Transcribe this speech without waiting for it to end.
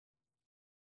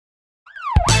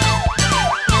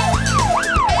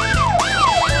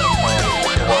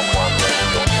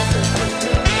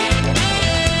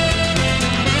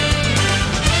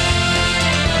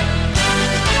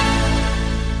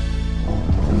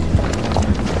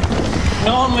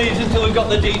No one leaves until we've got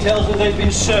the details and they've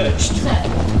been searched.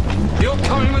 You're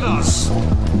coming with us.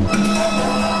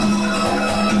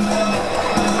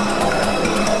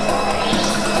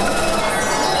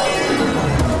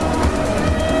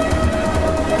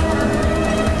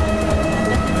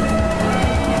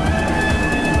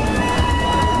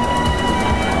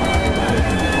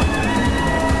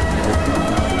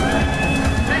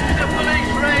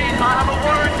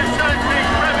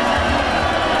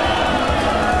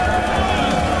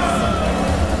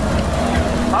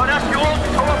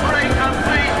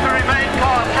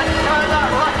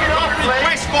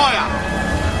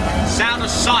 Sound of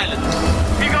silence.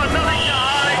 You've got nothing to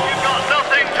hide, you've got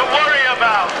nothing to worry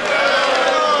about.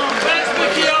 Where's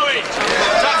Mickey Owen?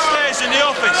 It's upstairs in the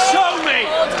office. Show me!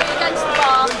 Order me against the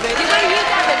bar. You know you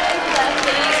Gavin, over there,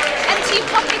 please. Empty your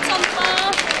pockets on the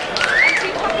bar. Empty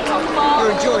your pockets on the bar.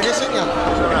 You're enjoying this, aren't you?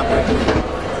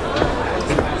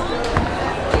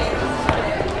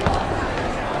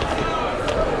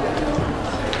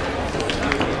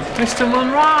 Mr.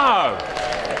 Monroe!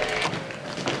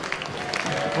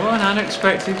 What an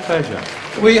unexpected pleasure.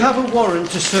 We have a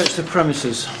warrant to search the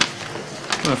premises.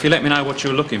 Well, if you let me know what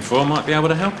you're looking for, I might be able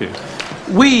to help you.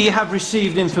 We have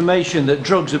received information that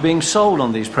drugs are being sold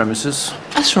on these premises.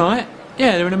 That's right.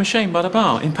 Yeah, they're in a machine by the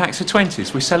bar, in packs of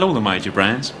 20s. We sell all the major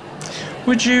brands.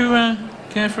 Would you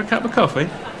care for a cup of coffee?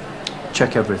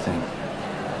 Check everything.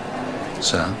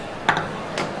 Sir?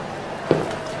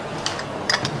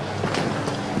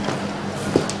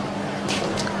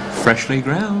 Freshly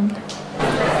ground.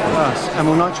 Yes,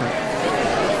 amyl nitrate.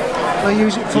 They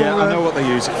use it for... Yeah, I know what they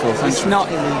use it for. Thanks. It's not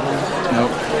illegal. No.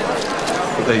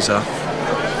 But these are.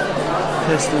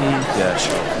 Personally. Yeah,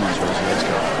 sure. Might as well as let's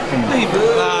go. Leave it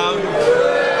alone.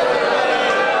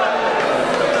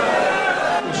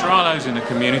 Mr. Arlo's in the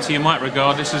community, you might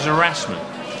regard this as harassment.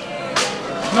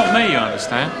 Not me, you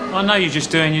understand. I know you're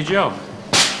just doing your job.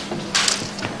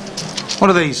 What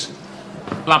are these?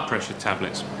 Blood pressure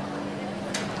tablets.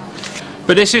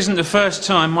 But this isn't the first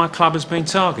time my club has been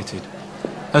targeted.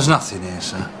 There's nothing here,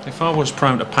 sir. If I was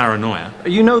prone to paranoia...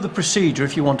 You know the procedure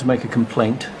if you want to make a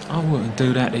complaint. I wouldn't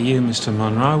do that to you, Mr.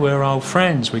 Monroe. We're old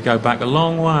friends. We go back a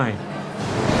long way. You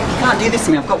can't do this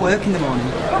to me. I've got work in the morning.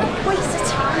 Don't waste the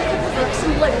time. Work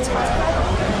some loads of time.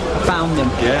 I found them.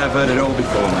 Yeah, I've heard it all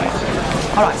before, mate.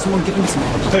 All right, someone give me some.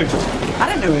 Who? I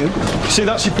don't know who. See,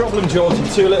 that's your problem, George. You're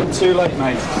too little, too late,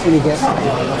 mate. Here you go.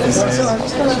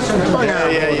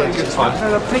 Yeah. Good time.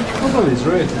 Pink colour is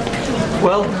red.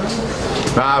 Well,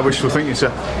 Nah, wishful thinking, sir.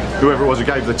 Whoever it was who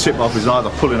gave the tip off is either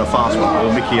pulling a fast one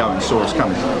or Mickey Owen saw us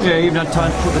coming. yeah, even had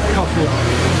time to put the coffee.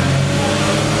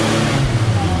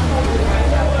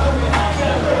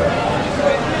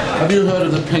 Have you heard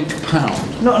of the Pink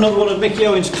Pound? Not another one of Mickey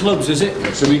Owen's clubs, is it?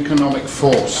 It's an economic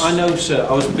force. I know, sir.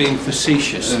 I was being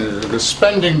facetious. The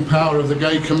spending power of the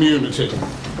gay community.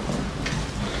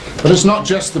 But it's not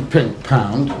just the Pink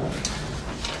Pound.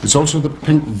 It's also the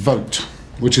Pink Vote,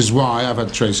 which is why I've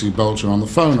had Tracy Bolter on the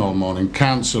phone all morning.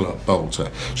 Councillor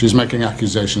Bolter. She's making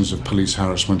accusations of police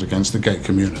harassment against the gay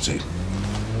community.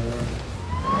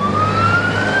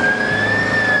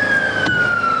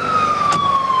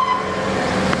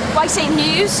 Why say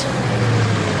news?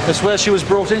 That's where she was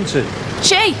brought into.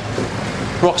 She?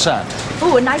 Roxanne.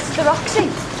 Oh, a night at the Roxy.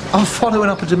 I'm following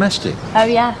up a domestic. Oh,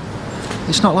 yeah.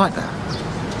 It's not like that.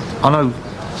 I know...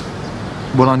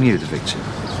 Well, I knew the victim.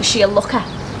 Was she a looker?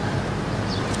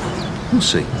 We'll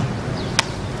see.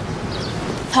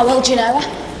 How well do you know her?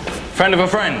 Friend of a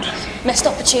friend. Missed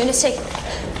opportunity.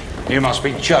 You must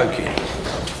be joking.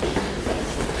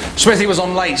 Smithy was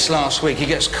on late last week. He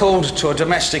gets called to a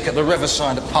domestic at the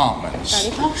Riverside Apartments.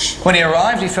 Very posh. When he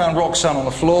arrived, he found Roxanne on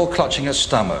the floor, clutching her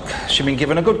stomach. She'd been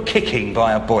given a good kicking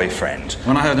by her boyfriend.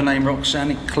 When I heard the name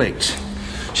Roxanne, it clicked.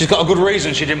 She's got a good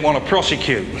reason she didn't want to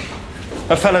prosecute.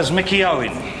 Her fella's Mickey Owen.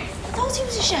 I thought he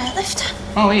was a shamelifter.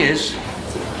 Oh, he is.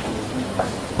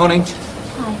 Morning.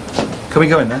 Hi. Can we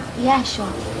go in there? Yeah, sure.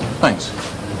 Thanks.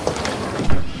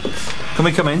 Can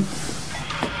we come in?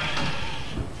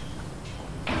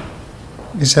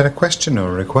 Is that a question or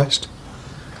a request?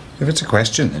 If it's a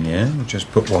question, then yeah, we'll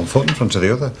just put one foot in front of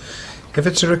the other. If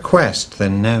it's a request,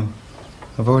 then no.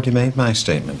 I've already made my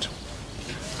statement.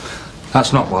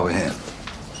 That's not why we're here.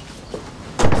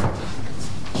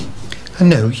 I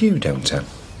know you don't, Anne.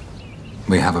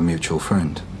 We have a mutual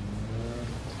friend.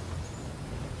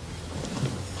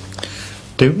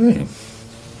 Do we?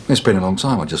 It's been a long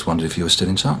time. I just wondered if you were still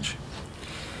in touch.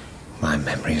 My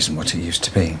memory isn't what it used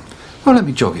to be. Well, let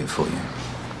me jog it for you.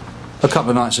 A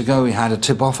couple of nights ago, we had a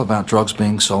tip-off about drugs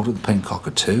being sold at the Pink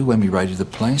Cockatoo. When we raided the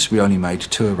place, we only made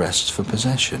 2 arrests for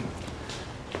possession.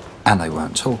 And they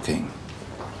weren't talking.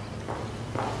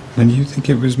 And you think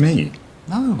it was me?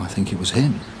 No, I think it was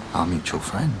him, our mutual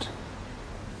friend.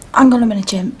 Hang on a minute,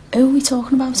 Jim. Who are we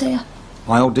talking about here?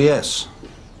 My old DS.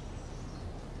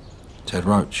 Ted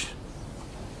Roach.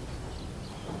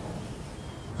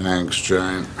 Thanks,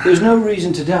 Jane. There's no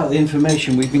reason to doubt the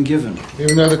information we've been given.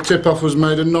 Even though the tip-off was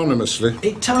made anonymously.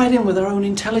 It tied in with our own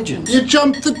intelligence. You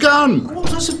jumped the gun! What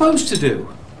was I supposed to do?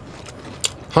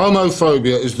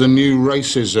 Homophobia is the new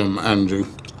racism, Andrew.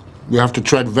 We have to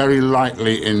tread very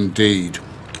lightly indeed.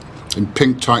 In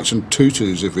pink tights and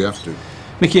tutus, if we have to.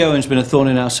 Mickey Owen's been a thorn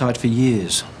in our side for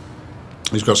years.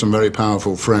 He's got some very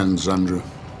powerful friends, Andrew.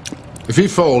 If he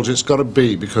falls, it's got to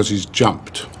be because he's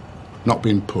jumped, not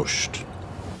been pushed.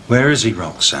 Where is he,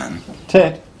 Roxanne?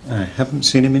 Ted? I haven't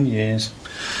seen him in years.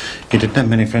 He didn't have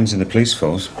many friends in the police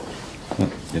force. Well,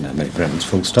 didn't have many friends,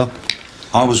 full stop.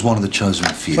 I was one of the chosen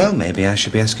few. Well, maybe I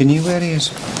should be asking you where he is.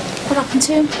 What happened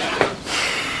to him?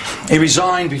 He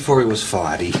resigned before he was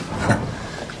fired.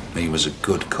 He was a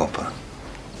good copper.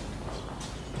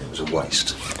 It was a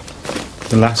waste.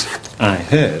 The last I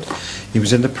heard, he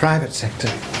was in the private sector.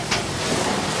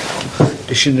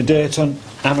 Dishing the dirt on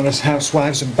amorous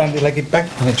housewives and bandy-legged bank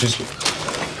managers.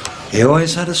 He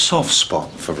always had a soft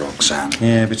spot for Roxanne.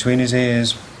 Yeah, between his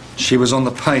ears. She was on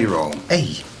the payroll.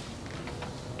 Hey,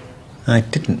 I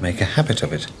didn't make a habit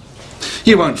of it.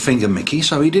 You won't finger Mickey,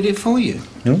 so he did it for you.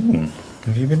 Oh,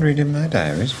 have you been reading my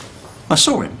diaries? I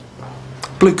saw him.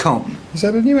 Blue Carlton. Is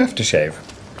that a new aftershave?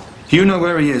 You know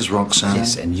where he is, Roxanne.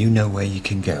 Yes, and you know where you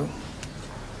can go.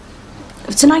 If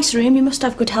it's a nice room, you must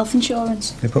have good health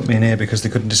insurance. They put me in here because they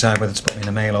couldn't decide whether to put me in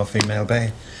a male or female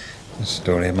bay. The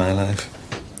story of my life.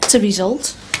 It's a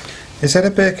result. Is that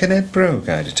a Birkenhead brogue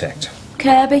I detect?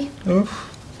 Kirby. Oh,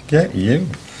 get you.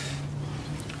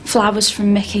 Flowers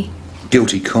from Mickey.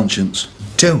 Guilty conscience.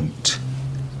 Don't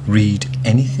read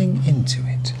anything into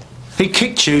it. He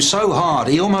kicked you so hard,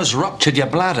 he almost ruptured your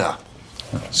bladder.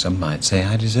 Well, some might say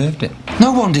I deserved it.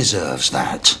 No one deserves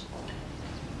that.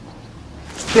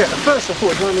 Yeah, at first I thought it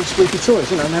was one of these squeaky toys,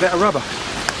 you know, made out of rubber.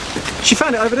 She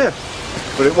found it over there.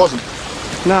 But it wasn't.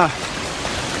 Nah,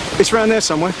 it's round there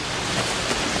somewhere.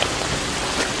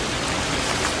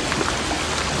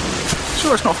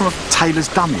 Sure it's not from a tailor's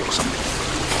dummy or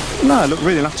something? No, it looked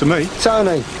real enough to me.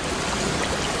 Tony, I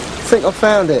think I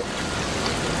found it.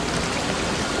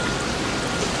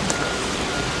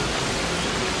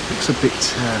 Looks a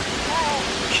bit,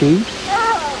 Cute.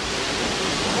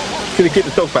 Can you keep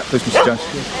the dog back, please, Mr. Jones?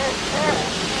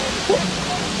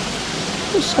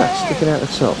 What's that sticking out the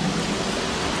top?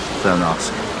 Don't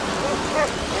ask.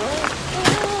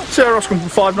 Sarah Oscom from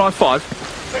 595.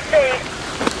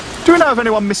 Do we know of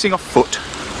anyone missing a foot?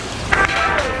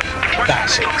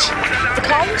 That's it. The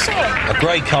Carlton saw. A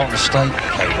grey Carlton steak,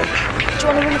 okay, Roach. Do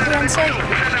you want to ring the fiancé?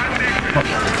 Not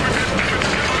yet.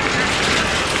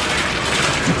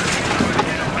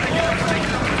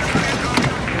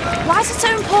 Why is it so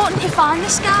important to find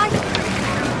this guy?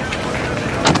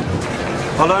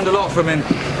 I learned a lot from him.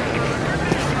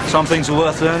 Some things are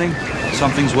worth learning,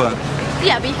 some things weren't.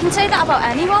 Yeah, but you can say that about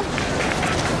anyone.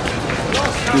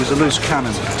 He was a loose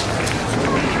cannon.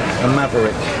 A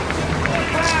maverick.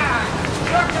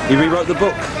 He rewrote the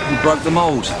book. He broke the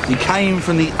mould. He came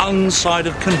from the unside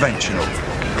of conventional.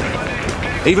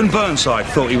 Even Burnside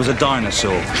thought he was a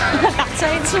dinosaur. That's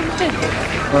saying something.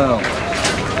 Well,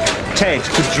 Ted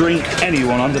could drink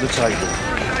anyone under the table.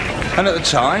 And at the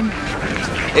time,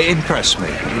 it impressed me.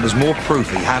 It was more proof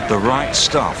he had the right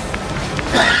stuff.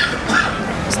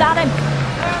 Is that him?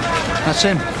 That's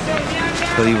him.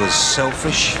 But he was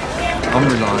selfish,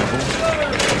 unreliable,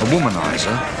 a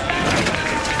womanizer,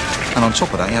 and on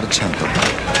top of that, he had a temper.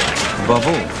 Above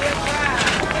all,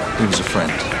 he was a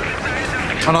friend.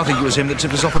 And I think it was him that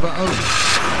tipped us off about Owen.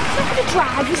 He's not going to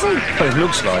drive, is he? Well, it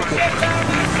looks like it.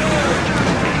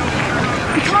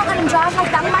 You can't let him drive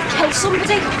like that, he might kill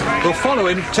somebody. We'll follow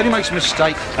him till he makes a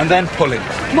mistake, and then pull him.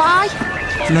 Why?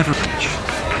 Leverage.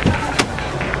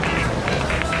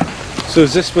 So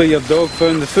is this where your dog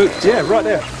found the foot? Yeah, right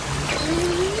there.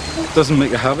 Doesn't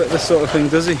make a habit, this sort of thing,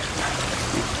 does he?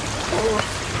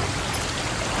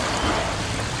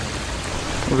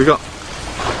 What have we got?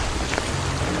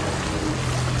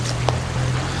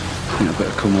 I think I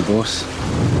better call my boss.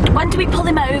 When do we pull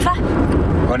him over?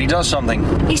 When he does something.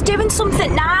 He's doing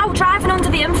something now, driving under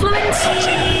the influence.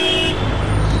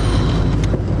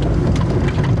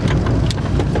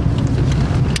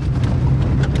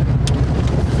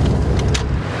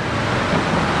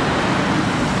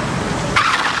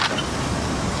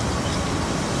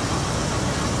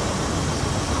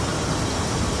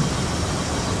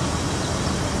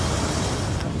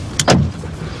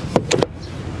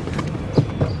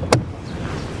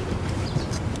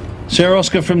 Sierra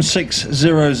Oscar from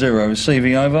 600,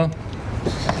 receiving over.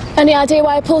 Any idea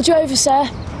why I pulled you over, sir?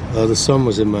 Oh, the sun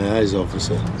was in my eyes,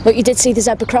 officer. But you did see the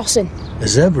zebra crossing. A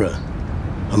zebra?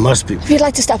 I must be... If you'd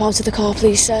like to step out of the car,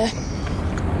 please, sir.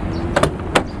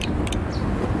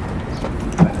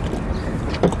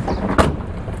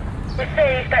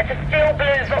 Received at the Steel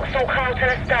Blue Vauxhall Carlton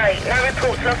Estate. No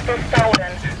reports lost or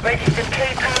stolen. Registered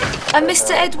keeper. And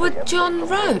Mr. Edward John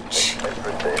Roach?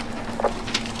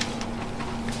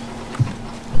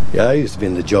 Yeah, I used to be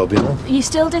in the job, you know. You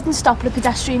still didn't stop at a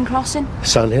pedestrian crossing?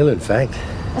 Sun Hill, in fact.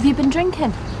 Have you been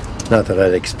drinking? Not that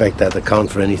I'd expect that to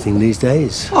count for anything these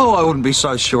days. Oh, I wouldn't be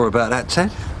so sure about that, Ted.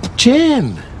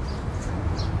 Jim!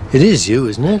 It is you,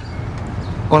 isn't it?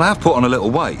 Well, I have put on a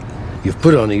little weight. You've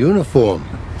put on a uniform.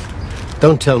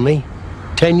 Don't tell me.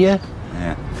 Tenure?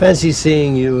 Yeah. Fancy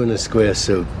seeing you in a square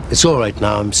suit. It's all right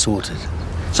now, I'm sorted.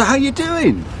 So how you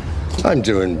doing? I'm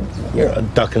doing, you know,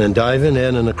 ducking and diving,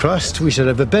 earning a crust. We should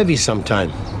have a bevy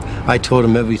sometime. I taught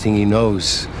him everything he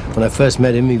knows. When I first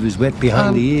met him, he was wet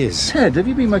behind the ears. Ted, have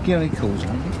you been making any calls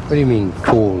lately? What do you mean,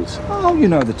 calls? Oh, you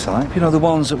know the type. You know, the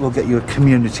ones that will get you a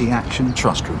community action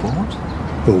trust reward.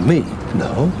 Who, me?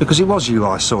 No. Because it was you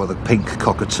I saw at the Pink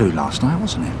Cockatoo last night,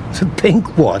 wasn't it? The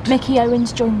pink what? Mickey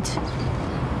Owen's joint.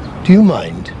 Do you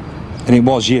mind? And it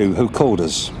was you who called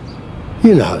us.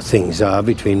 You know how things are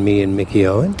between me and Mickey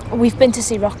Owen. We've been to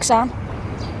see Roxanne.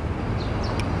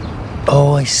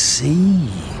 Oh, I see.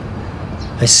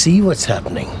 I see what's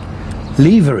happening.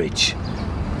 Leverage.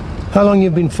 How long you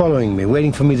been following me,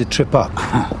 waiting for me to trip up?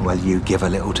 Well, you give a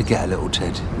little to get a little,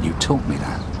 Ted. You taught me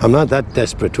that. I'm not that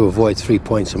desperate to avoid 3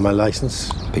 points on my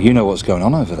license. But you know what's going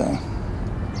on over there.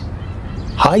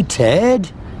 Hi,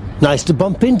 Ted. Nice to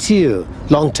bump into you.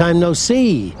 Long time no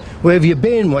see. Where have you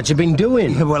been? What you been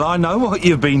doing? Well, I know what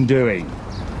you've been doing.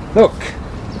 Look,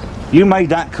 you made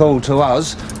that call to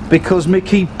us because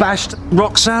Mickey bashed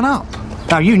Roxanne up.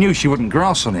 Now, you knew she wouldn't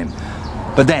grass on him.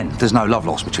 But then, there's no love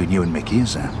lost between you and Mickey,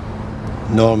 is there?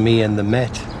 Nor me and the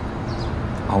Met.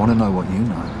 I want to know what you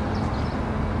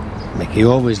know. Mickey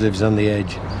always lives on the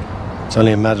edge. It's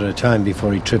only a matter of time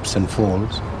before he trips and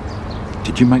falls.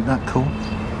 Did you make that call?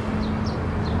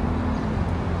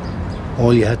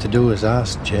 All you had to do was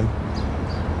ask, Jim.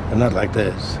 And not like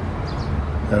this.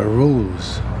 There are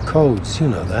rules, codes, you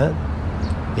know that.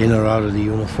 In or out of the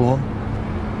uniform.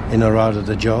 In or out of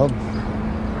the job.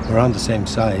 We're on the same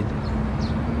side.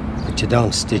 But you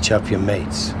don't stitch up your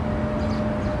mates.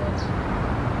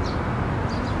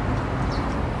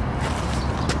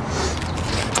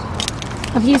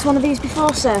 Have you used one of these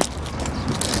before, sir?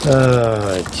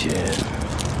 Oh, Jim.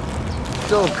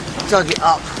 Dog dug it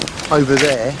up over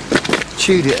there,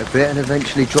 chewed it a bit and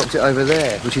eventually dropped it over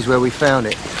there, which is where we found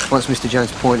it, once Mr.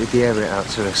 Jones pointed the area out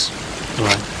to us.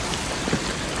 Right.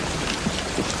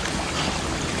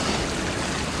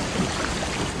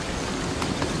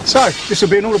 So, this will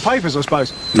be in all the papers, I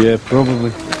suppose? Yeah,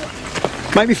 probably.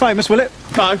 Make me famous, will it?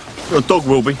 No, your dog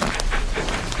will be.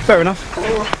 Fair enough.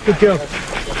 Good girl.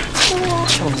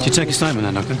 Did you take a statement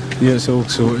then, Duncan? Yeah, it's all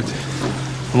sorted.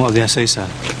 And what have the SA said?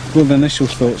 Well, the initial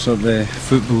thoughts are the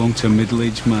foot belonged to a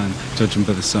middle-aged man, judging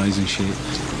by the size and shape.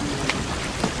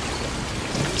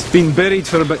 It's been buried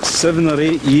for about 7 or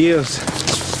 8 years.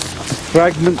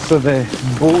 Fragments of the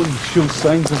bone show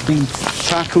signs of being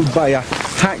tackled by a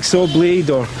hacksaw blade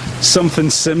or something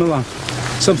similar.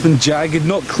 Something jagged,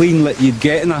 not clean like you'd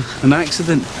get in an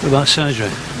accident. What about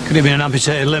surgery? Could it have been an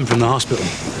amputated limb from the hospital?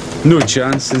 No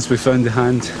chance since we found the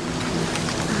hand.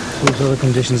 What sort of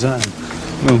conditions are in?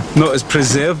 Well, not as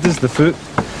preserved as the foot.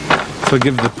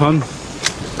 Forgive the pun.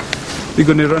 You're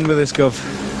going to run with this, Gov?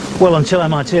 Well, until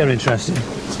MIT are interested.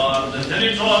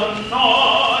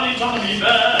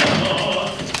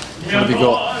 Have you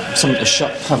got something to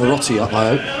shut Pavarotti up,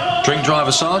 I hope? Drink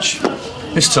driver, Sarge?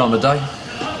 This time of day.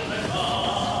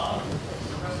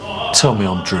 Tell me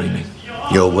I'm dreaming.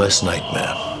 Your worst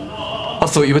nightmare. I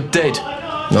thought you were dead.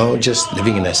 No, just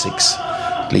living in Essex.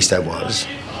 At least I was.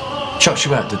 Chucked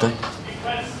you out, did they?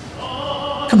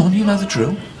 Come on, you know the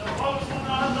drill.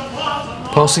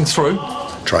 Passing through?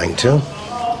 Trying to.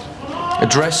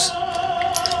 Address?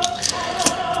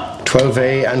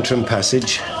 12A Antrim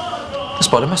Passage. That's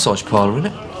by the massage parlour,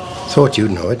 isn't it? Thought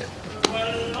you'd know it.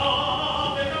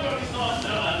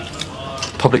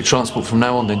 Public transport from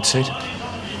now on then, Ted.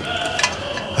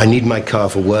 I need my car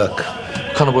for work.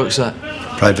 What kind of work's that?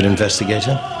 Private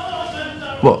investigator.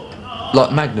 What?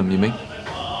 Like Magnum, you mean?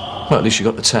 Well, at least you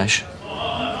got the tash.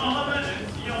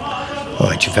 All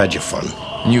right, you've had your fun.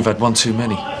 And you've had one too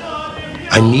many.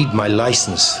 I need my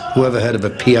license. Whoever heard of a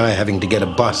PI having to get a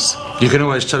bus? You can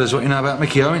always tell us what you know about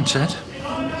Mickey Owen, Ted.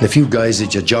 If you guys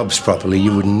did your jobs properly,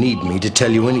 you wouldn't need me to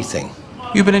tell you anything.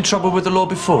 You've been in trouble with the law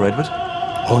before, Edward?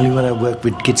 Only when I work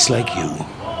with gits like you.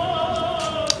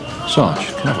 Sarge,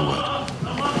 can I have a word?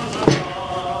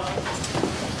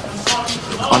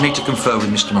 I need to confer with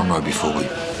Mr. Monroe before we...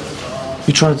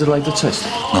 You trying to delay the test?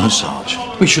 No, Sarge.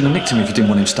 We should have nicked him if you didn't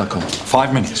want him stuck on.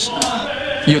 5 minutes.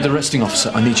 You're the arresting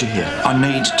officer. I need you here. I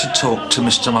need to talk to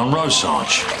Mr. Monroe,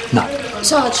 Sarge. No.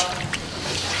 Sarge.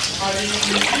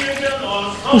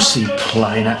 What's he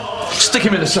playing at? Stick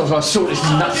him in the cell so I sort this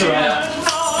nutter out.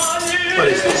 What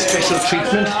is this, special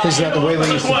treatment? Is that the way we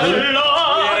used to do it?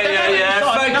 Yeah.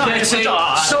 Forget it.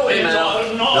 Sort him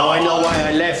out. Now I know why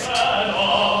I left.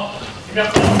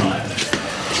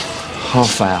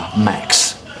 Half hour,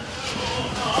 max.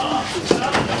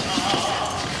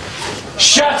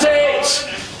 Shut it!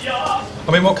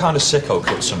 I mean, what kind of sicko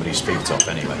cuts somebody's feet off,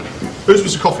 anyway? Who's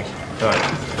Mr. Coffee?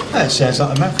 That sounds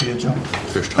like a man for you, John.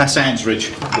 That sounds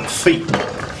rich. But feet.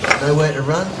 Nowhere to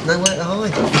run, nowhere to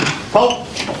hide. Paul,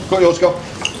 got yours, go.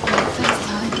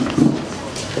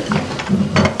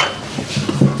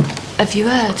 Have you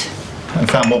heard? And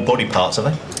found more body parts, have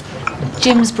they?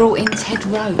 Jim's brought in Ted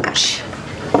Roach.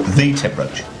 The Ted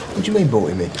Roach. What do you mean brought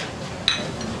him in?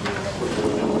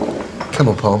 Come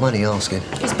on, Paul, I'm only asking.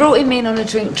 He's brought him in on a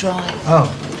drink drive.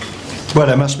 Oh. Well,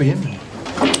 that must be him.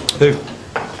 Who?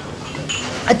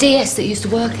 A DS that used to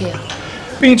work here.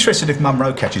 Be interested if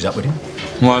Monroe catches up with him.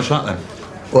 Why's that, then?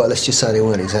 Well, let's just say they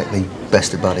weren't exactly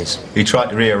best of buddies. He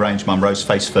tried to rearrange Monroe's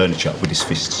face furniture with his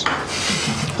fists.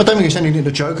 I don't think it's anything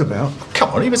to joke about. Come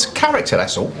on, he was a character,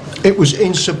 that's all. It was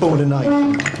insubordinate.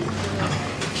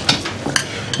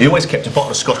 He always kept a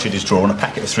bottle of scotch in his drawer and a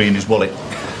packet of 3 in his wallet.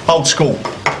 Old school.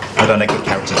 I don't get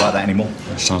characters like that anymore.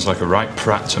 That sounds like a right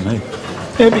prat to me.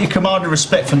 Yeah, but he commanded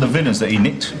respect from the villains that he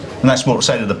nicked. And that's more to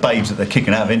say to the babes that they're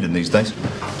kicking out of England these days.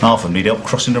 Half of them need help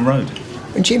crossing the road.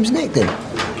 And Jim's nicked him?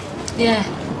 Yeah.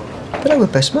 But they were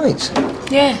best mates.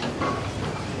 Yeah.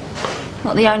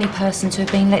 Not the only person to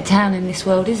have been let down in this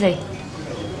world, is he?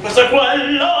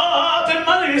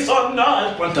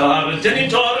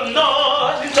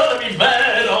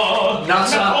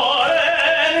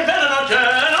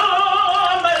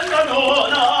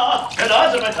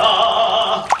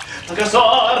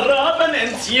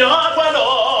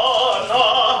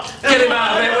 Get him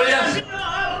out of here, will you?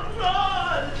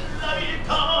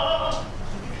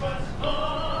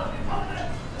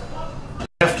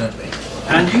 Definitely.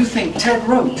 And you think Ted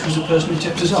Roach was the person who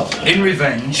tipped us off? In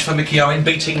revenge for Mickey Owen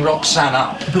beating Roxanne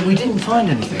up. But we didn't find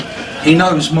anything. He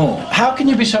knows more. How can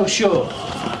you be so sure?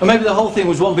 Or maybe the whole thing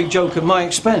was one big joke at my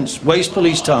expense. Waste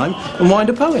police time and wind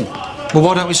up Owen. Well,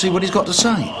 why don't we see what he's got to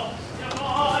say?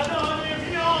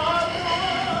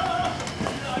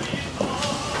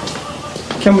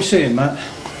 Can we see him, Matt?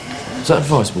 Is that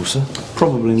advisable, sir?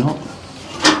 Probably not.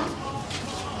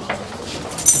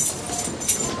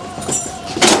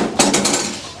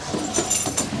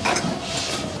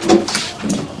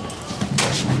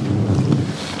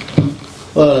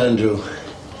 Well, Andrew,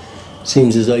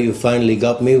 seems as though you finally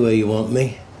got me where you want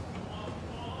me.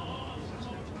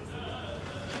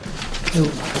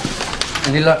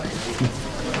 Any luck?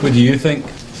 What do you think?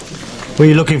 What are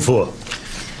you looking for?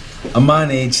 A man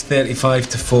aged 35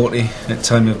 to 40 at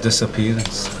time of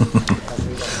disappearance.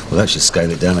 Well, that should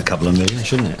scale it down a couple of million,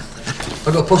 shouldn't it?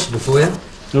 I've got a possible for you.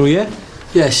 Oh, yeah?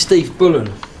 Yeah, Steve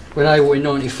Bullen. Went AWOL in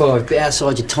 95, bit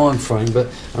outside your time frame, but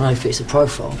I know he fits the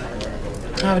profile.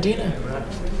 How do you know?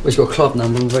 Well, he's got a club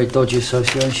number and very dodgy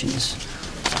associations.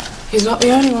 He's not the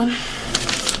only one.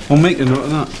 I'll make a note of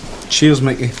that. Cheers,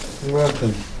 Mickey. You're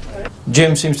welcome.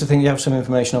 Jim seems to think you have some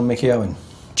information on Mickey Owen.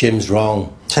 Jim's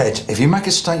wrong. Ted, if you make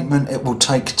a statement, it will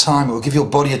take time. It will give your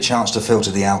body a chance to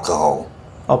filter the alcohol.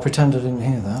 I'll pretend I didn't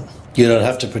hear that. You don't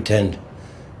have to pretend.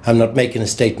 I'm not making a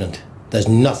statement. There's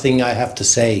nothing I have to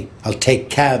say. I'll take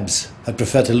cabs. I'd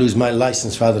prefer to lose my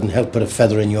license rather than help put a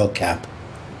feather in your cap.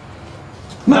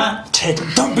 Matt, Ted,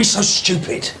 don't be so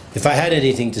stupid. If I had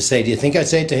anything to say, do you think I'd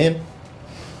say it to him?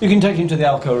 You can take him to the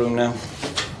alco room now.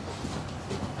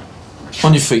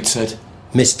 On your feet, Ted.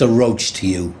 Mr. Roach to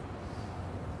you.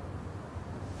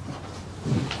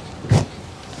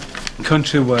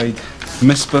 Countrywide,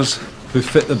 Mispers who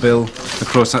fit the bill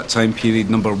across that time period,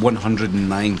 number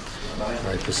 109.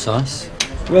 Very precise.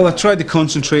 Well, I tried to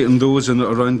concentrate on those in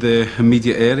and around the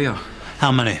immediate area.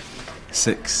 How many?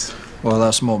 6. Well,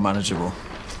 that's more manageable.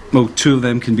 Well, 2 of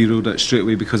them can be ruled out straight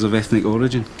away because of ethnic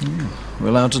origin. We're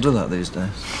allowed to do that these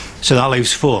days. So that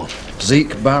leaves 4.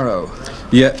 Zeke Barrow.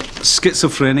 Yeah,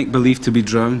 schizophrenic, believed to be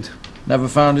drowned. Never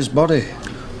found his body.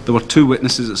 There were 2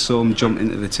 witnesses that saw him jump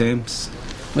into the Thames.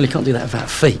 Well, he can't do that without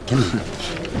feet, can he?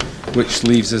 Which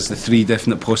leaves us the 3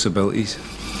 definite possibilities.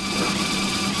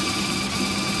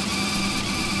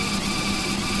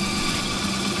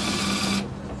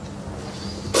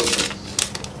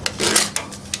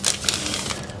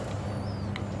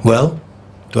 Well,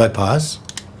 do I pass?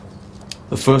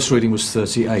 The first reading was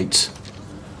 38.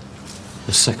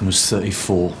 The second was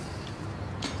 34.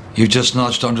 You just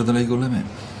nudged under the legal limit.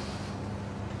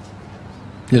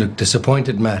 You look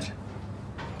disappointed, Matt.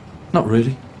 Not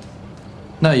really.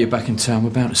 Now you're back in town,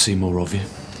 we're bound to see more of you.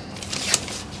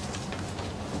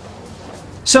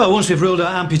 So, once we've ruled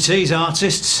out amputees,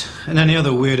 artists, and any other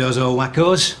weirdos or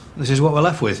wackos, this is what we're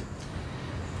left with.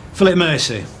 Philip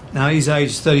Macy. Now, he's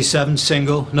aged 37,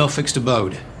 single, no fixed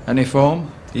abode. Any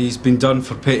form? He's been done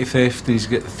for petty theft and he's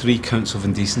got 3 counts of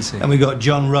indecency. And we've got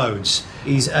John Rhodes.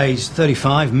 He's aged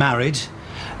 35, married,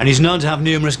 and he's known to have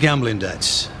numerous gambling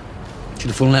debts. Should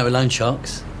have fallen out with loan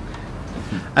sharks.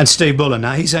 And Steve Bullen.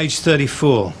 Now, he's aged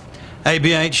 34.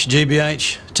 ABH,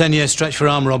 GBH, 10-year stretch for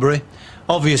armed robbery.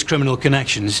 Obvious criminal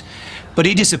connections. But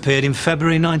he disappeared in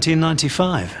February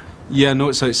 1995. Yeah, I know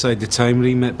it's outside the time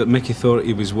remit, but Mickey thought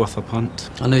he was worth a punt.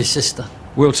 I know his sister.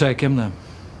 We'll take him then.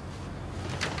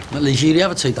 At least you the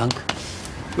other 2, Dunk.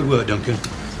 Good work, Duncan.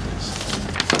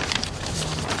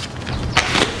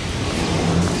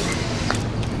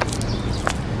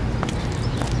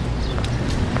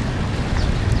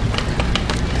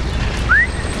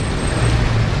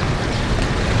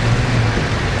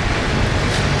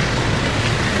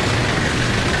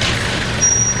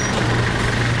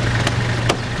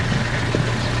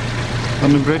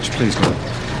 London Bridge, please, love.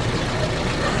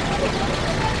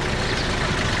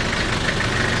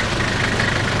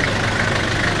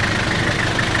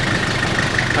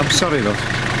 I'm sorry, love.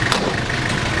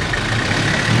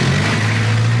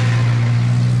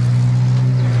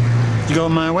 You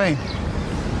going my way?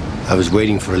 I was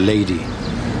waiting for a lady.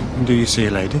 Do you see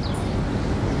a lady?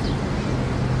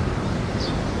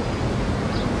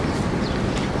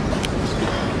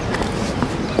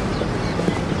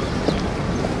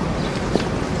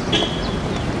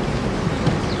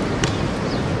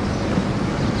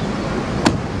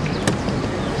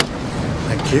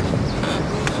 Thank you.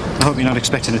 I hope you're not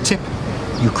expecting a tip.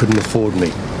 You couldn't afford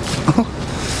me.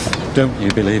 Don't you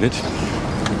believe it?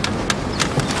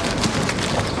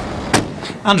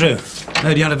 Andrew,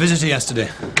 heard you had a visitor yesterday.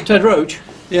 Ted Roach?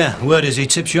 Yeah, word is he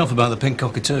tips you off about the pink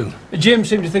cockatoo. Jim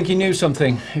seemed to think he knew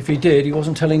something. If he did, he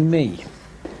wasn't telling me.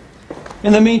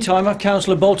 In the meantime, I've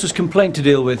Councillor Bolter's complaint to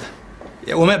deal with.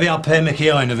 Yeah, well, maybe I'll pay Mickey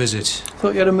Owen a visit.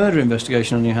 Thought you had a murder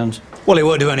investigation on your hands. Well, it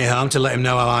won't do any harm to let him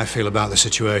know how I feel about the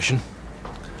situation.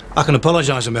 I can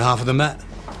apologise on behalf of the Met.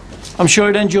 I'm sure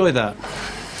he'd enjoy that.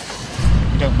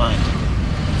 You don't mind?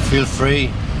 Feel free.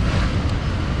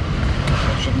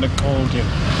 I shouldn't have called you.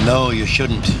 No, you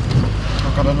shouldn't.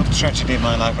 I've got enough tragedy in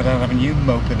my life without having you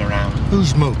moping around.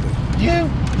 Who's moping? You.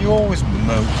 You always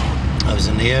mope. I was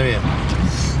in the area.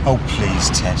 Oh, please,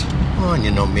 Ted. Oh, and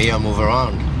you know me, I move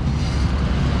around.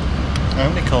 I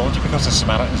only called you because the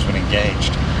Samaritans were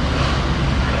engaged.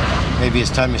 Maybe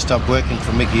it's time you stop working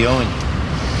for Mickey Owen.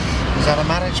 Is that a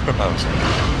marriage proposal?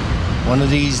 One of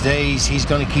these days, he's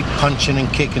going to keep punching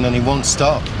and kicking and he won't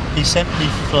stop. He sent me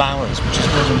flowers, which is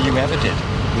more than you ever did.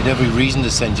 He had every reason to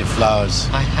send you flowers.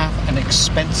 I have an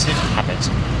expensive habit.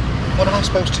 What am I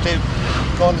supposed to do?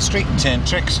 Go on the street and turn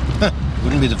tricks?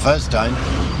 Wouldn't be the first time.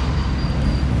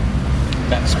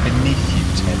 That's beneath you,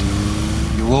 Ted.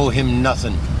 You owe him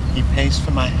nothing. He pays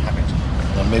for my habit.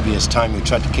 Well, maybe it's time you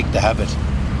tried to kick the habit.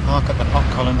 I've got the pot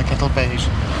collar and the kettle beige.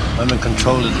 I'm in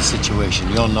control of the situation.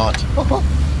 You're not.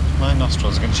 My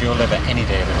nostrils against your liver any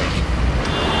day of the week.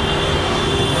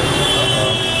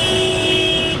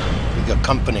 We got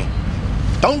company.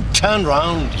 Don't turn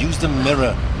round. Use the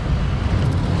mirror.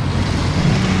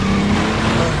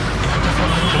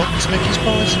 Look, Mickey's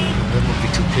boys. They would be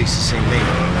too pleased to see me.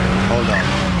 Hold on.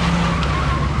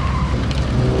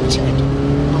 Ted.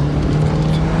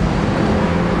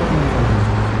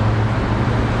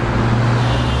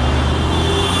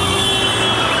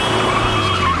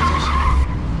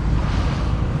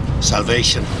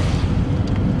 Salvation.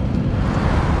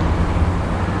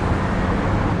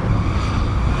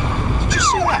 Did you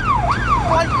see that?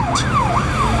 Right.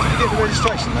 Did you get the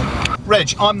registration then?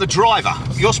 Reg, I'm the driver.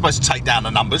 You're supposed to take down the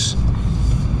numbers.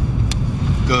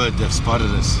 Good, they've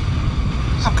spotted us.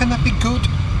 How can that be good?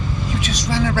 You just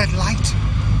ran a red light.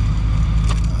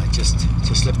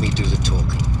 Just let me do the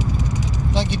talking.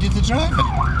 Like you did the driving.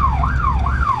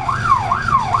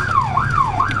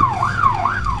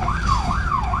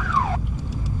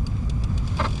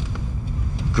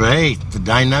 Great, the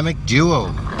dynamic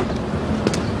duo.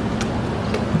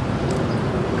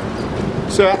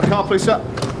 Sir, out the car, please, sir.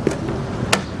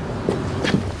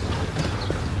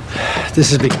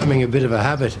 This is becoming a bit of a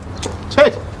habit.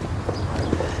 Ted!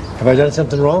 Have I done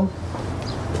something wrong?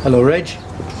 Hello, Reg?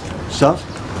 Stuff?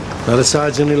 Not a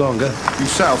sarge any longer. You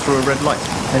sailed through a red light.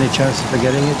 Any chance of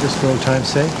forgetting it just for old time's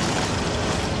sake?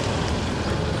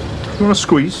 You want a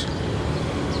squeeze?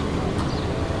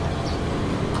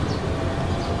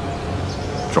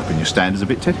 Dropping your standards a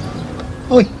bit, Ted.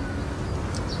 Oi.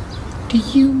 Do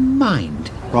you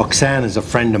mind? Roxanne is a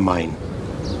friend of mine.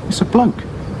 It's a bloke.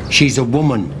 She's a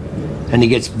woman. And he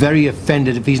gets very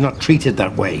offended if he's not treated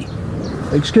that way.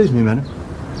 Excuse me, madam.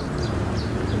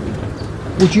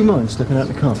 Would you mind stepping out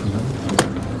the car for a moment?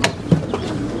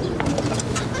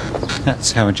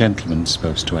 That's how a gentleman's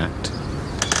supposed to act.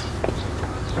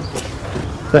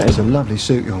 That is a lovely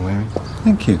suit you're wearing.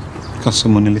 Thank you. Cost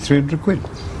someone nearly 300 quid.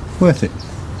 Worth it.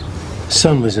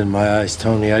 Sun was in my eyes,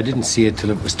 Tony. I didn't see it till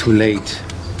it was too late.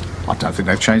 I don't think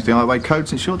they've changed the highway code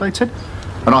since your day, Ted.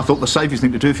 And I thought the safest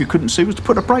thing to do if you couldn't see was to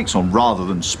put the brakes on rather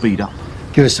than speed up.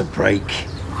 Give us a break.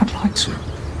 I'd like to.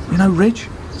 You know, Reg,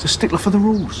 it's a stickler for the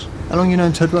rules. How long you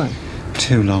known Ted Roach?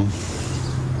 Too long.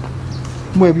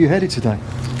 Where were you headed today?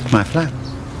 My flat.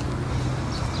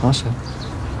 I see.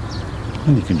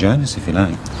 Well, you can join us if you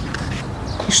like.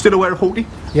 You still aware of Hawley?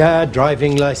 Yeah,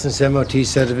 driving license, MOT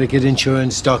certificate,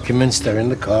 insurance documents, they're in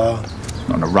the car.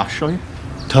 Not in a rush, are you?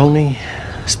 Tony,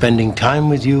 spending time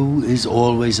with you is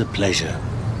always a pleasure.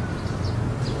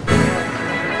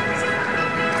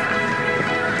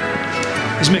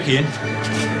 Is Mickey in?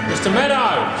 Mr.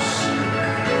 Meadows!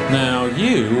 Now,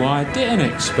 you I didn't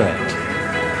expect.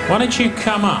 Why didn't you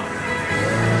come up?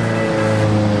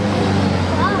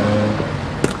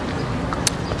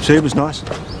 See, it was nice.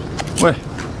 Where?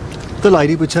 The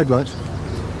lady with Ted Roach.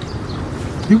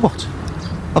 You what?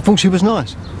 I thought she was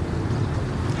nice.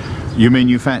 You mean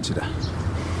you fancied her?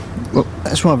 Well,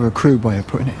 that's rather a crude way of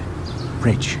putting it.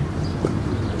 Reg,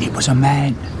 it was a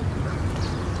man.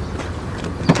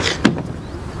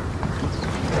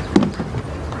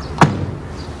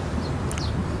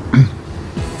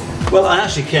 Well, I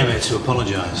actually came here to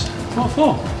apologise. What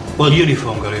for? Well,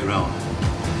 Uniform got it wrong.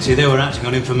 See, they were acting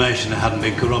on information that hadn't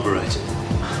been corroborated.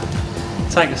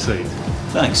 Take a seat.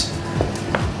 Thanks.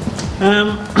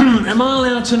 Am I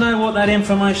allowed to know what that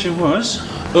information was?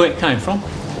 Who it came from?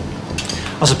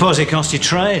 I suppose it cost you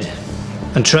trade.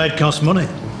 And trade costs money.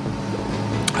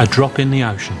 A drop in the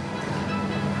ocean.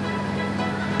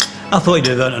 I thought you'd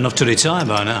have earned enough to retire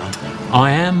by now.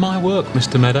 I am my work,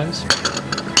 Mr. Meadows.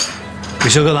 You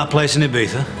still got that place in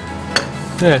Ibiza?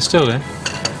 Yeah, still there.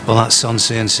 Well, that's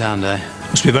Sunsea and Sound, eh?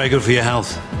 Must be very good for your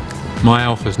health. My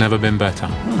health has never been better.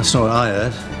 Well, that's not what I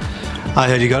heard. I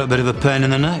heard you got a bit of a pain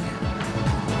in the neck.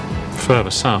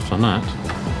 Further south than that.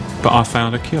 But I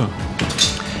found a cure.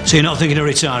 So you're not thinking of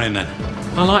retiring then?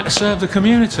 I like to serve the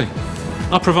community.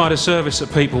 I provide a service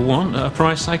that people want at a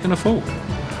price they can afford.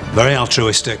 Very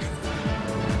altruistic.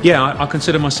 Yeah, I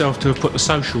consider myself to have put the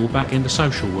social back into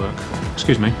social work.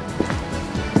 Excuse me.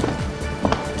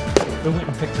 Who went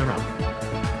and picked her up?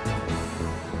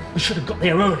 We should have got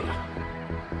there earlier.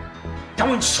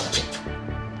 Go and sort it.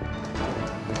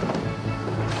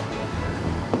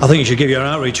 I think you should give your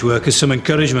outreach workers some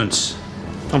encouragement.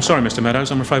 I'm sorry, Mr. Meadows.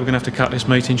 I'm afraid we're going to have to cut this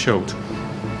meeting short.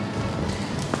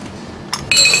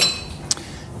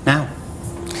 Now,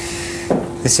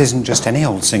 this isn't just any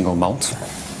old single malt.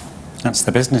 That's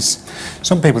the business.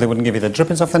 Some people, they wouldn't give you the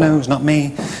drippings off the nose, not me.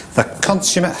 The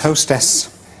consummate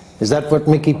hostess. Is that what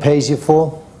Mickey pays you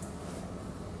for?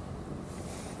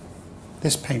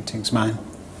 This painting's mine.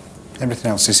 Everything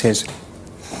else is his.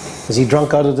 Is he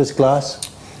drunk out of this glass?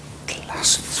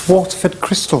 Glass? It's Waterford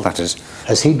crystal, that is.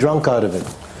 Has he drunk out of it?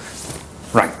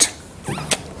 Right.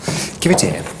 Give it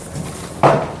here.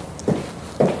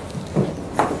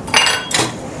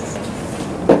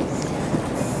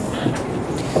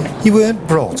 You weren't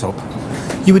brought up.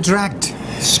 You were dragged,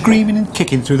 screaming and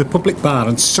kicking through the public bar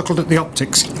and suckled at the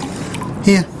optics.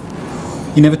 Here.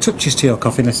 You never touch your tea or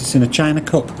coffee unless it's in a china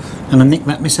cup. And I nicked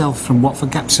that myself from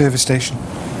Watford Gap service station.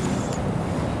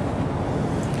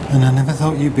 And I never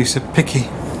thought you'd be so picky.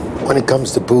 When it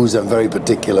comes to booze, I'm very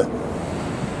particular.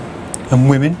 And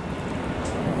women?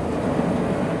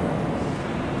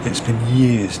 It's been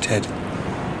years, Ted.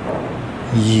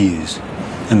 Years.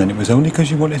 And then it was only because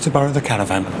you wanted to borrow the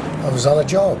caravan. I was on a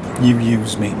job. You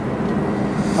used me.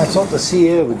 I thought the sea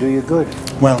air would do you good.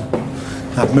 Well,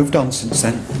 I've moved on since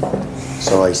then.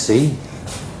 So I see.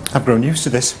 I've grown used to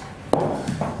this.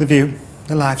 The view,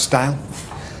 the lifestyle,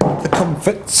 the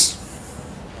comforts.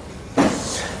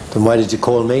 Then why did you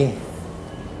call me?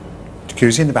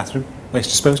 Jacuzzi in the bathroom, waste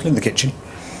disposal in the kitchen.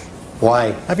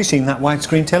 Why? Have you seen that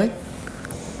widescreen telly?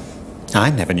 I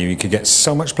never knew you could get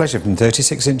so much pleasure from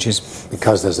 36 inches.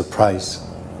 Because there's a price.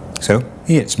 So,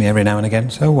 he hits me every now and again,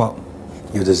 so what?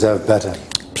 You deserve better.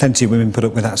 Plenty of women put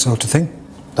up with that sort of thing.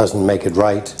 Doesn't make it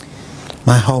right.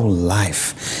 My whole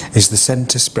life is the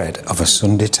centre spread of a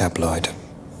Sunday tabloid.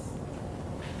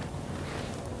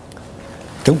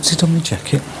 Don't sit on my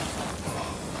jacket.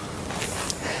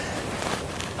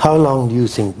 How long do you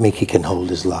think Mickey can hold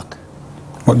his luck?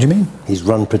 What do you mean? He's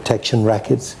run protection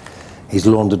rackets. He's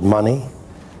laundered money.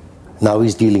 Now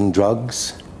he's dealing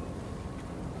drugs.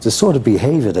 It's the sort of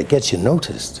behavior that gets you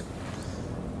noticed.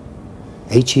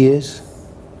 8 years?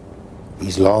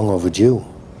 He's long overdue.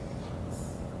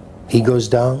 He goes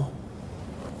down,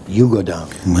 you go down.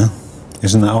 Well,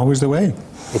 isn't that always the way?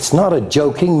 It's not a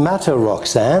joking matter,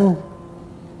 Roxanne.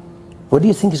 What do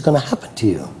you think is going to happen to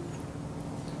you?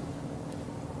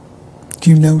 Do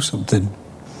you know something?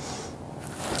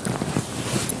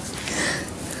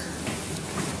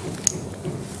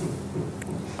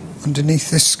 Underneath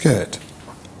this skirt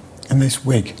and this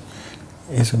wig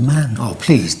is a man. Oh,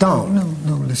 please, don't.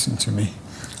 No, listen to me.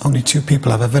 Only 2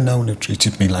 people I've ever known have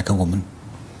treated me like a woman.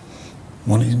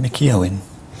 One is Mickey Owen,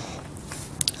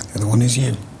 and the other one is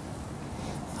you.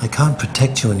 I can't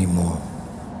protect you anymore.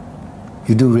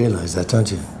 You do realize that,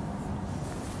 don't you?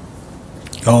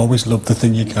 You always love the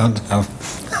thing you can't have.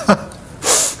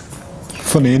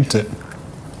 Funny, isn't it?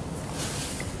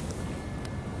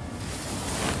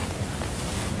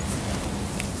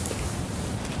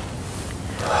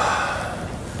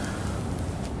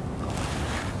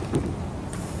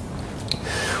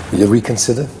 Will you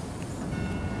reconsider?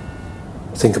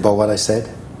 Think about what I said?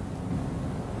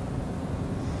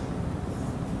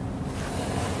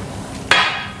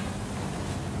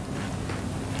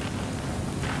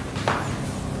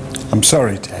 I'm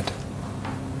sorry, Ted.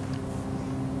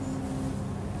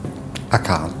 I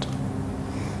can't.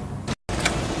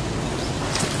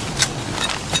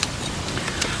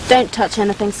 Don't touch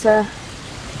anything, sir.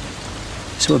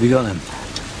 So what have you got then?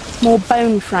 More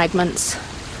bone fragments.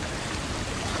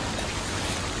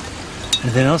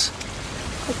 Anything else?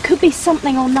 It could be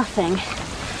something or nothing.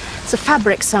 It's a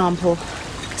fabric sample.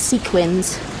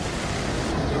 Sequins.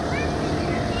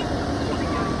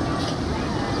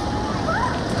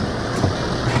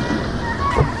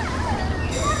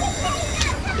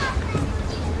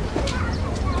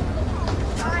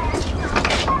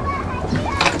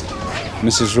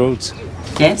 Mrs. Rhodes?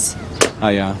 Yes?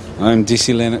 Hiya, I'm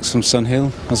DC Lennox from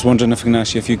Sunhill. I was wondering if I can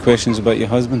ask you a few questions about your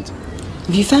husband.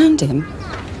 Have you found him?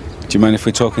 Do you mind if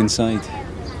we talk inside?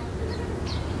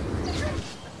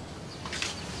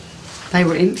 They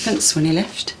were infants when he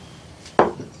left.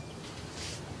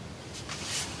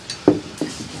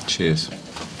 Cheers.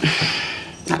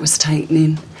 That was taken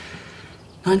in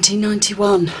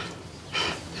 1991.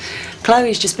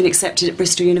 Chloe's just been accepted at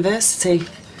Bristol University.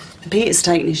 Peter's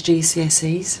taken his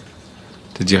GCSEs.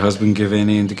 Did your husband give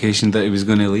any indication that he was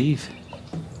going to leave?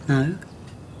 No.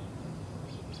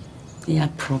 He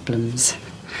had problems.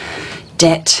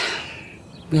 Debt.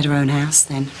 We had our own house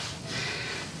then.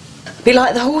 Be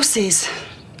like the horses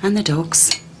and the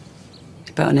dogs.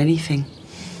 He'd bet on anything.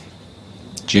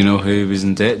 Do you know who he was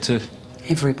in debt to?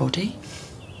 Everybody.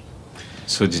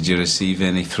 So did you receive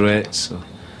any threats or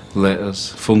letters,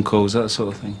 phone calls, that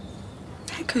sort of thing?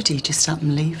 How could he just up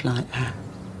and leave like that?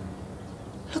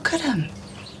 Look at them.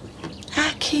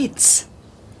 Our kids.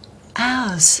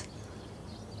 Ours.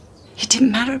 It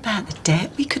didn't matter about the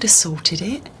debt. We could have sorted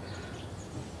it.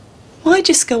 Why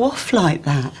just go off like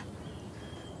that?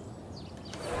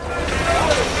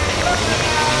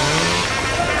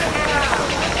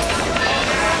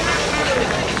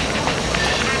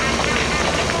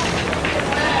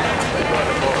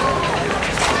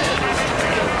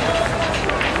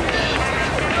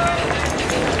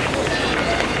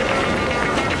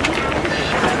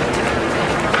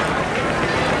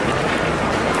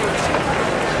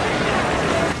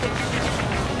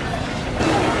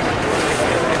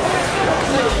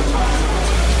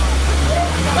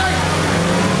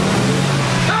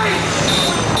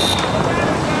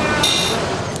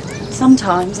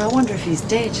 Sometimes I wonder if he's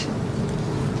dead.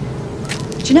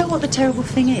 Do you know what the terrible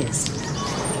thing is?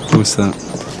 What's that?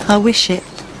 I wish it.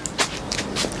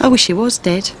 I wish he was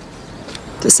dead.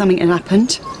 That something had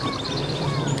happened.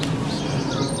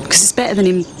 Because it's better than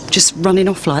him just running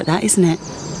off like that, isn't it?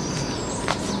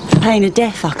 The pain of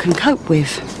death I can cope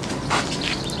with.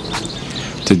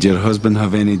 Did your husband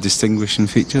have any distinguishing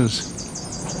features?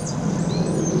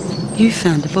 You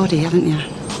found a body, haven't you?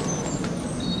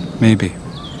 Maybe.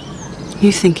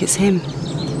 You think it's him?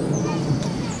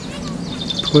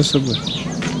 Possibly.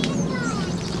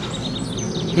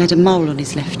 He had a mole on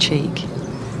his left cheek.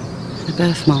 A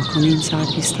birthmark on the inside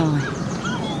of his thigh.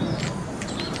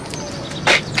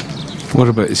 What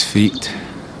about his feet?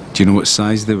 Do you know what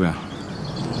size they were?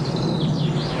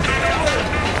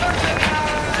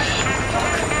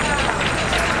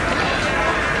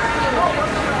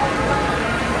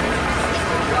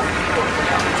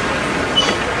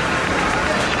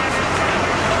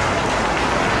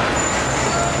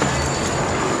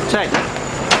 Ted,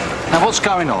 now what's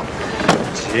going on?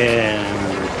 Jim.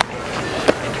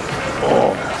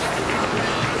 Oh.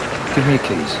 Give me your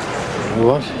keys.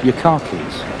 What? Your car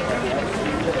keys.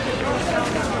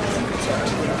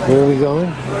 Where are we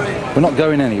going? We're not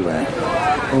going anywhere.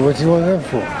 Well, what do you want them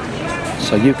for?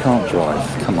 So you can't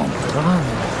drive. Come on.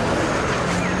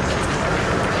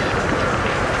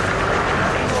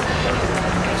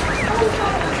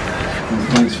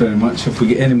 Thanks very much. If we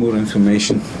get any more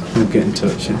information, we'll get in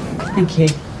touch. Yeah? Thank you.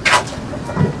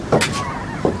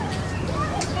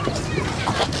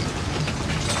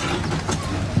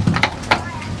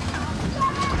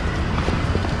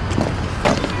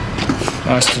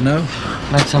 Nice to know.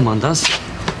 Glad someone does.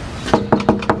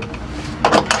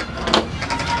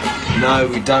 No,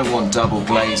 we don't want double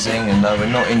glazing, and no, we're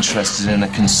not interested in a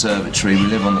conservatory. We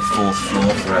live on the 4th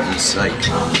floor, for heaven's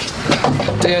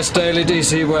sake. DS Daily,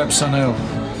 DC Web, Sunhill.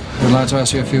 We'd like to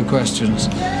ask you a few questions.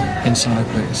 Inside,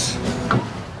 please.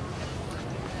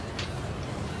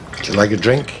 Do you like a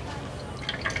drink?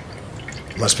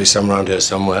 Must be some around here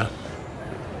somewhere.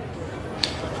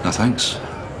 No thanks.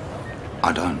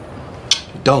 I don't.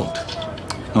 You don't?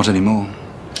 Not anymore.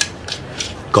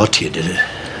 Got you, did it?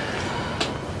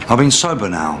 I've been sober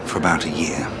now for about a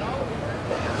year.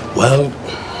 Well,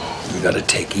 you gotta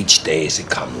take each day as it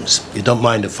comes. You don't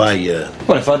mind if I,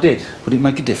 Well, if I did, would it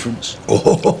make a difference?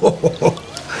 Oh,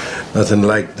 nothing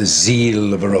like the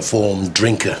zeal of a reformed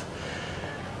drinker.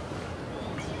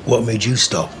 What made you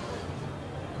stop?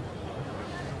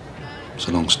 It's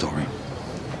a long story.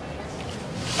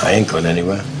 I ain't going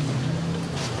anywhere.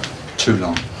 Too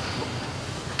long.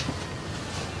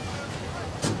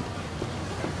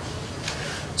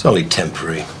 It's only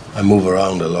temporary. I move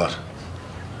around a lot.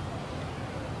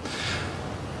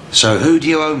 So who do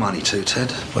you owe money to,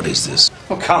 Ted? What is this?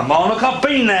 Oh, come on, look, I've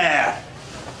been there.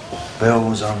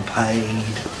 Bills unpaid,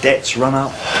 debts run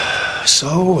up.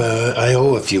 So, I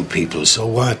owe a few people, so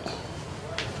what?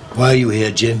 Why are you here,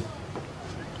 Jim?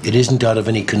 It isn't out of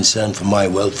any concern for my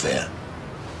welfare.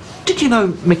 Did you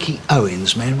know Mickey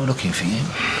Owen's men were looking for you?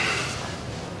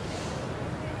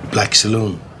 Black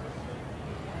Saloon.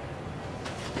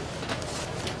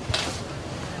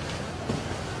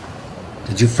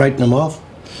 Did you frighten them off?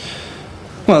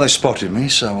 Well, they spotted me,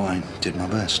 so I did my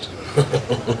best.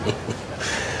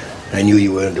 I knew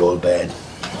you weren't all bad.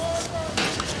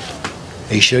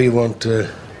 Are you sure you won't,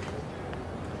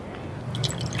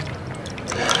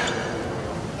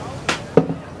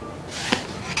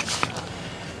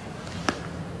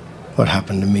 What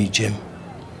happened to me, Jim?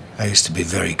 I used to be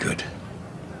very good.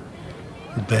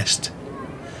 The best.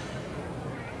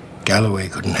 Galloway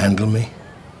couldn't handle me.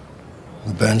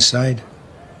 With Burnside.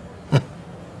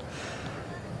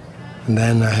 And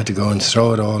then I had to go and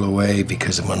throw it all away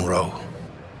because of Monroe.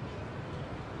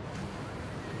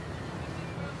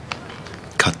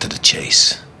 Cut to the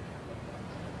chase.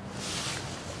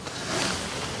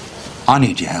 I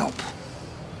need your help.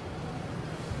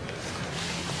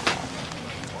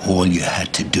 All you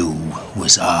had to do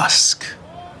was ask.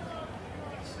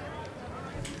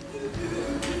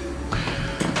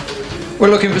 We're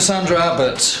looking for Sandra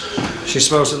Abbott. She's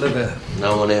supposed to live here.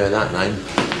 No one hearing that name.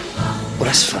 Well,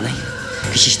 that's funny.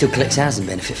 Because she still collects housing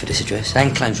benefit for this address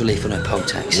and claims relief on her poll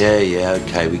tax. Yeah,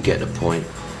 okay, we get the point.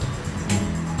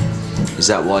 Is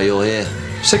that why you're here?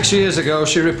 6 years ago,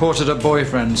 she reported her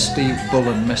boyfriend, Steve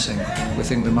Bullen, missing. We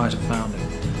think we might have found him.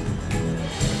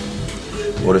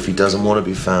 What if he doesn't want to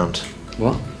be found?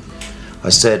 What? I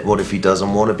said, what if he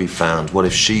doesn't want to be found? What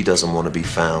if she doesn't want to be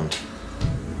found?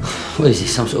 What is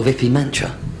this, some sort of hippie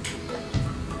mantra?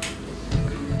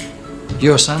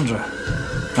 You're Sandra,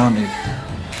 aren't you?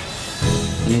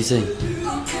 And who's he?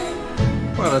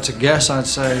 Well, at a guess, I'd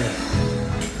say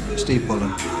Steve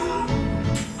Bullen.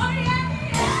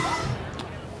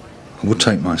 I would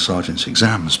take my sergeant's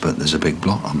exams, but there's a big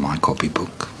blot on my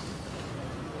copybook.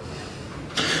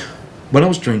 When I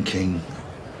was drinking,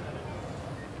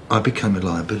 I became a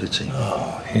liability.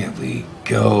 Oh, here we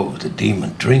go. The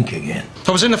demon drink again.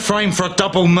 I was in the frame for a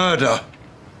double murder.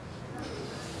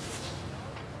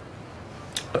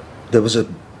 There was a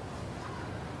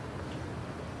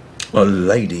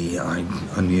lady I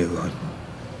knew.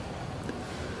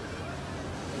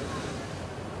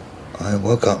 I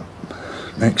woke up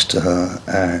next to her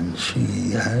and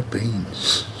she had been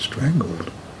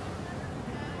strangled.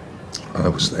 I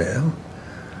was there.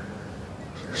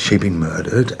 She'd been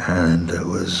murdered and there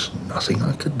was nothing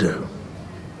I could do.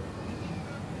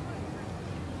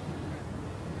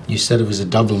 You said it was a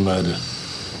double murder.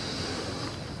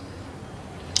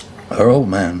 Her old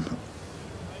man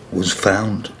was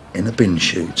found in a bin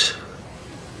chute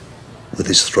with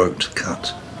his throat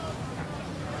cut.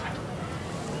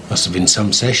 Must have been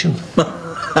some session.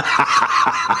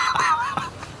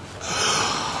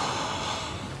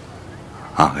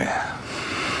 Oh, yeah.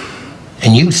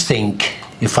 And you think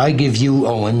if I give you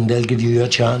Owen, they'll give you your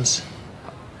chance?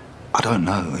 I don't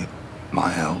know. It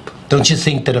might help. Don't you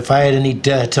think that if I had any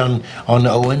dirt on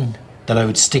Owen, that I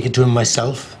would stick it to him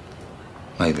myself?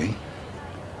 Maybe.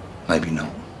 Maybe not.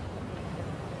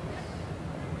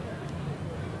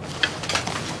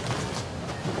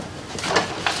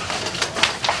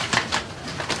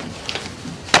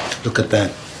 Look at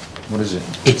that. What is it?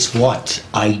 It's what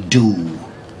I do.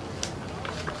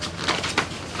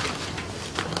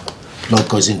 Bloke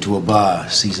goes into a bar,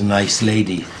 sees a nice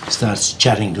lady, starts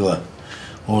chatting to her.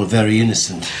 All very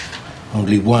innocent.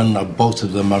 Only one or both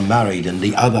of them are married, and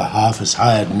the other half has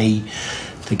hired me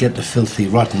to get the filthy,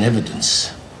 rotten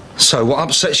evidence. So what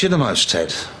upsets you the most,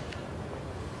 Ted?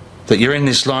 That you're in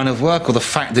this line of work, or the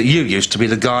fact that you used to be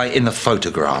the guy in the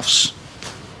photographs?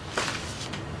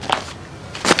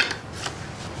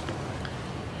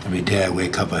 Every day I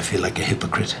wake up, I feel like a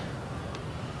hypocrite.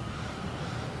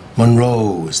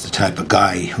 Monroe is the type of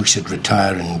guy who should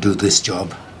retire and do this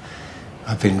job.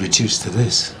 I've been reduced to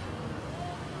this.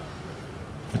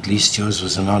 At least yours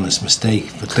was an honest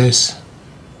mistake, but this...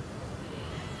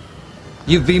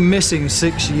 You've been missing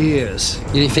 6 years.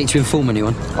 You didn't think to inform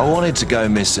anyone? I wanted to go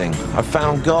missing. I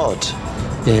found God.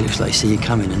 Yeah, it looks like you see you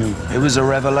coming and all. It was a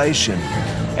revelation.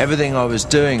 Everything I was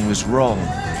doing was wrong.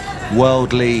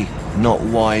 Worldly, not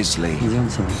wisely. He's on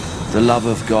something. The love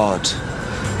of God.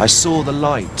 I saw the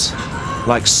light,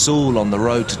 like Saul on the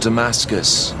road to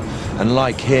Damascus. And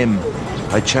like him,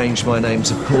 I changed my name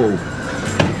to Paul.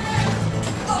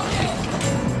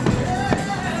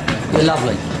 You're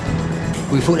lovely.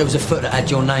 We thought there was a foot that had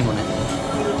your name on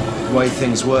it. The way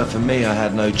things were for me, I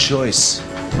had no choice.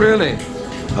 Really?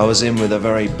 I was in with a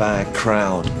very bad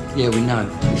crowd. Yeah, we know.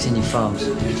 We've seen your files.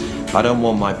 I don't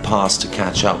want my past to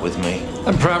catch up with me.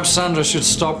 And perhaps Sandra should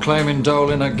stop claiming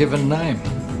Dole in her given name.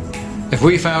 If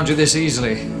we found you this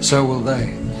easily, so will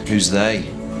they. Who's they?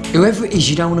 Whoever it is,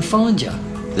 you don't want to find you.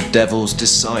 The devil's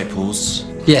disciples.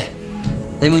 Yeah.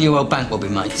 Them and your old bank will be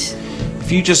mates.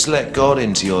 If you just let God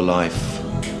into your life,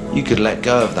 you could let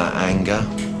go of that anger.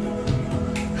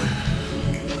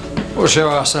 We'll show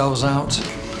ourselves out.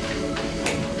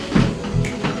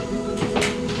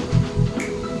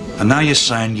 And now you're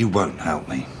saying you won't help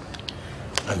me.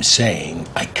 I'm saying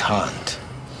I can't.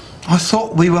 I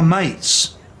thought we were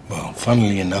mates. Well,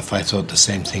 funnily enough, I thought the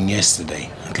same thing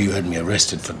yesterday, until you had me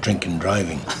arrested for drink and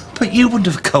driving. But you wouldn't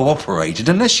have cooperated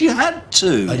unless you had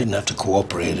to. I didn't have to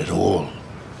cooperate at all.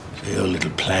 So your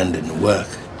little plan didn't work.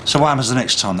 So what happens the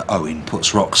next time that Owen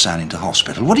puts Roxanne into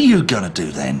hospital? What are you going to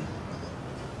do then?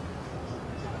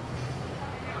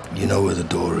 You know where the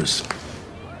door is.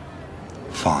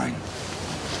 Fine.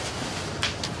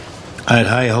 I had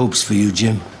high hopes for you,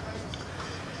 Jim.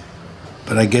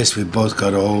 But I guess we both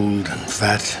got old and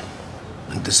fat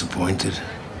and disappointed.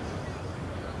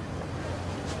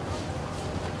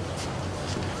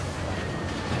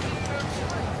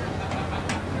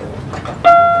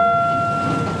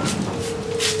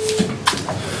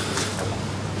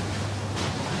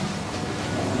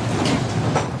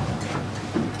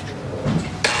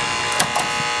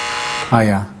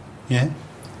 Hiya. Yeah?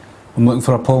 I'm looking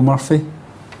for a Paul Murphy.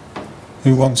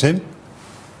 Who wants him?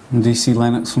 And DC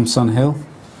Lennox from Sun Hill.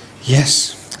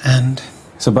 Yes, and?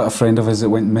 It's about a friend of his that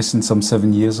went missing some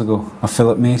 7 years ago. A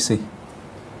Philip Macy.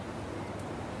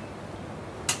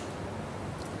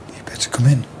 You better come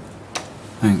in.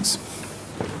 Thanks.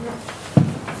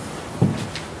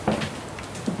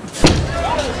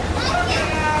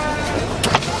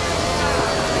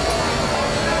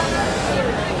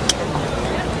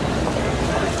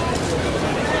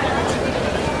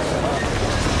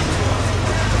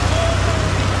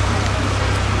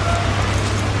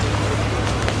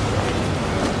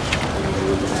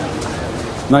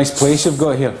 Nice place you've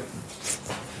got here.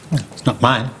 It's not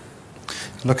mine.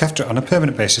 I look after it on a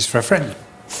permanent basis for a friend.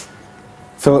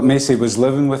 Philip Macy was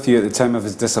living with you at the time of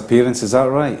his disappearance, is that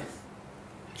right?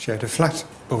 Shared a flat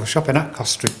over shopping at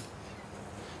Cost Street.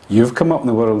 You've come up in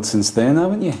the world since then,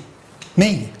 haven't you?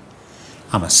 Me?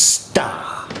 I'm a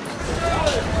star.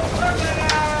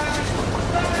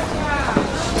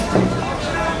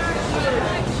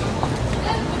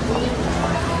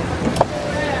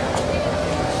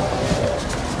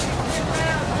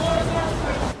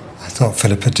 Thought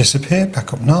Philip had disappeared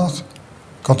back up north.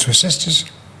 Gone to her sister's.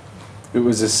 It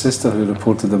was his sister who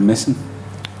reported him missing.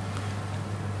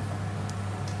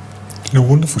 The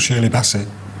wonderful Shirley Bassett.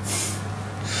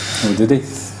 Oh, did he?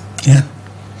 Yeah.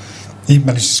 He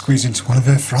managed to squeeze into one of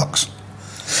her frocks.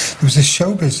 There was this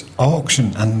showbiz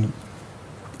auction and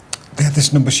they had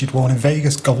this number she'd worn in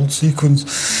Vegas, gold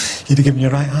sequins. You'd have given your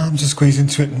right arm to squeeze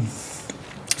into it, and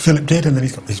Philip did, and then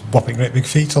he's got these whopping great big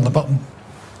feet on the bottom.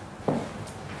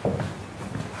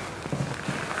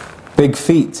 Big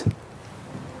feet?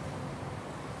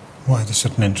 Why the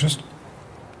sudden interest?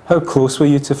 How close were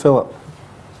you to Philip?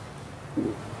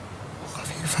 What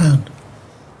have you found?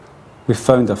 We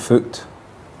found a foot.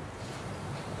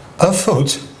 A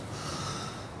foot?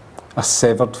 A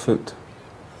severed foot.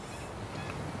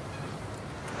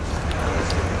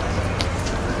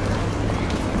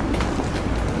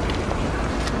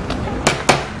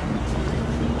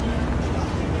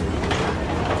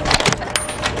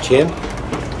 Jim?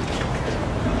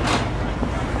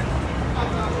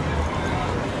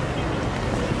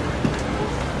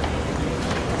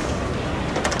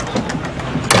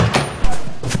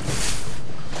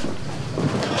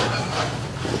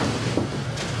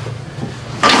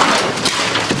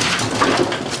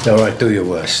 All right, do your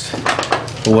worst.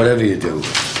 But whatever you do,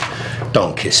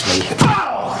 don't kiss me.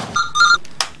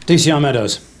 DCI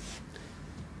Meadows.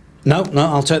 No,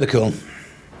 I'll take the call.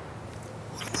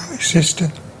 What about his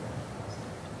sister?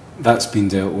 That's been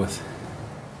dealt with.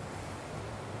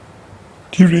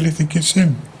 Do you really think it's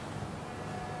him?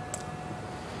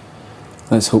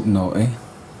 Let's hope not, eh?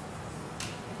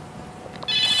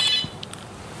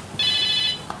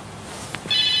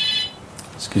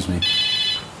 Excuse me.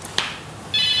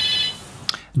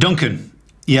 Duncan,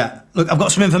 yeah, look, I've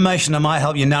got some information that might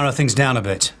help you narrow things down a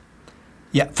bit.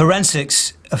 Yeah,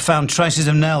 forensics have found traces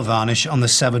of nail varnish on the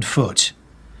severed foot.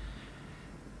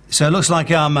 So it looks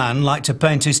like our man liked to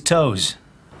paint his toes.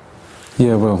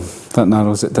 Yeah, well, that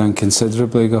narrows it down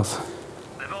considerably, Gov.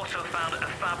 They've also found a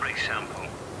fabric sample,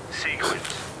 sequins.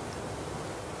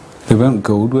 They weren't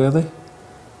gold, were they?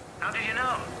 How did you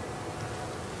know?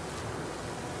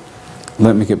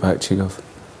 Let me get back to you, Gov.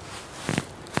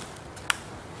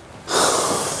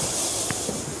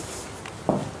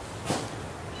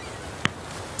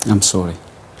 I'm sorry.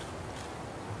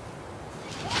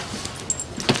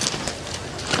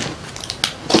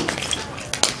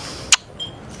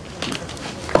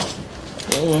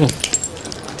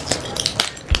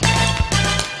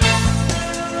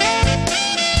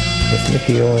 If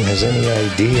Nicky Owen has any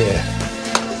idea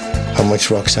how much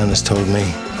Roxanne has told me,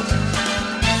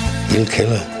 he'll kill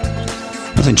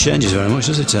her. Nothing changes very much,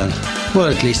 does it, Ted? Well,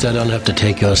 at least I don't have to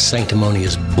take your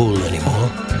sanctimonious bull anymore.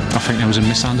 I think there was a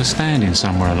misunderstanding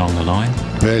somewhere along the line.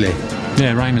 Really?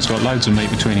 Yeah, Raymond's got loads of meat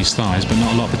between his thighs, but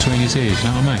not a lot between his ears, you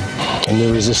know what I mean? An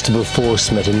irresistible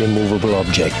force met an immovable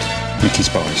object. Nicky's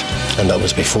boys. And that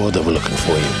was before they were looking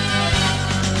for you.